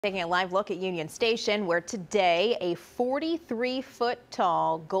Taking a live look at Union Station, where today a 43-foot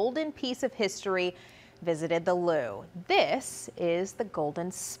tall golden piece of history visited the Lou. This is the Golden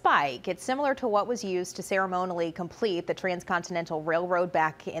Spike. It's similar to what was used to ceremonially complete the Transcontinental Railroad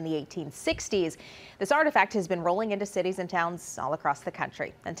back in the 1860s. This artifact has been rolling into cities and towns all across the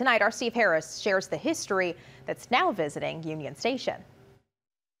country. And tonight, our Steve Harris shares the history that's now visiting Union Station.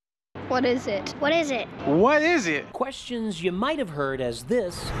 What is it? What is it? What is it? Questions you might have heard as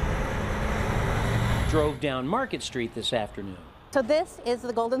this drove down Market Street this afternoon. So this is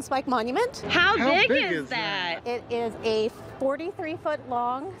the Golden Spike Monument. How big is that? It is a 43-foot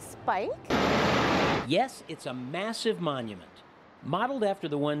long spike. Yes, it's a massive monument, modeled after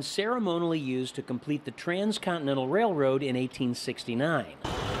the one ceremonially used to complete the Transcontinental Railroad in 1869.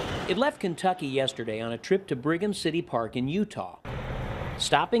 It left Kentucky yesterday on a trip to Brigham City Park in Utah,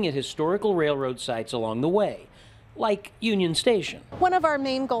 stopping at historical railroad sites along the way, like Union Station. One of our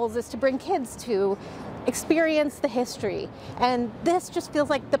main goals is to bring kids to experience the history, and this just feels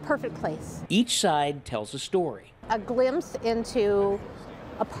like the perfect place. Each side tells a story. A glimpse into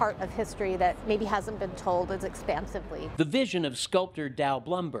a part of history that maybe hasn't been told as expansively. The vision of sculptor Dow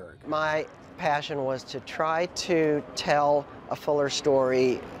Blumberg. My passion was to try to tell a fuller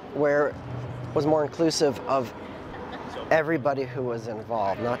story where it was more inclusive of everybody who was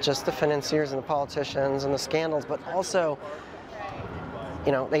involved, not just the financiers and the politicians and the scandals, but also,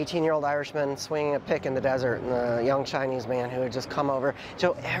 you know, the 18-year-old Irishman swinging a pick in the desert and the young Chinese man who had just come over.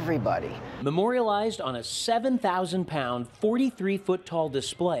 So everybody. Memorialized on a 7,000-pound, 43-foot tall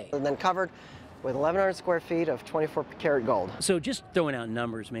display. And then covered with 1,100 square feet of 24-karat gold. So just throwing out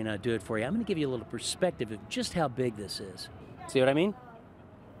numbers may not do it for you. I'm going to give you a little perspective of just how big this is. See what I mean?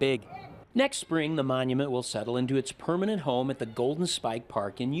 Big. Next spring, the monument will settle into its permanent home at the Golden Spike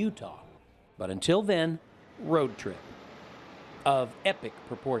Park in Utah. But until then, road trip of epic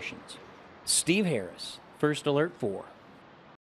proportions. Steve Harris, First Alert 4.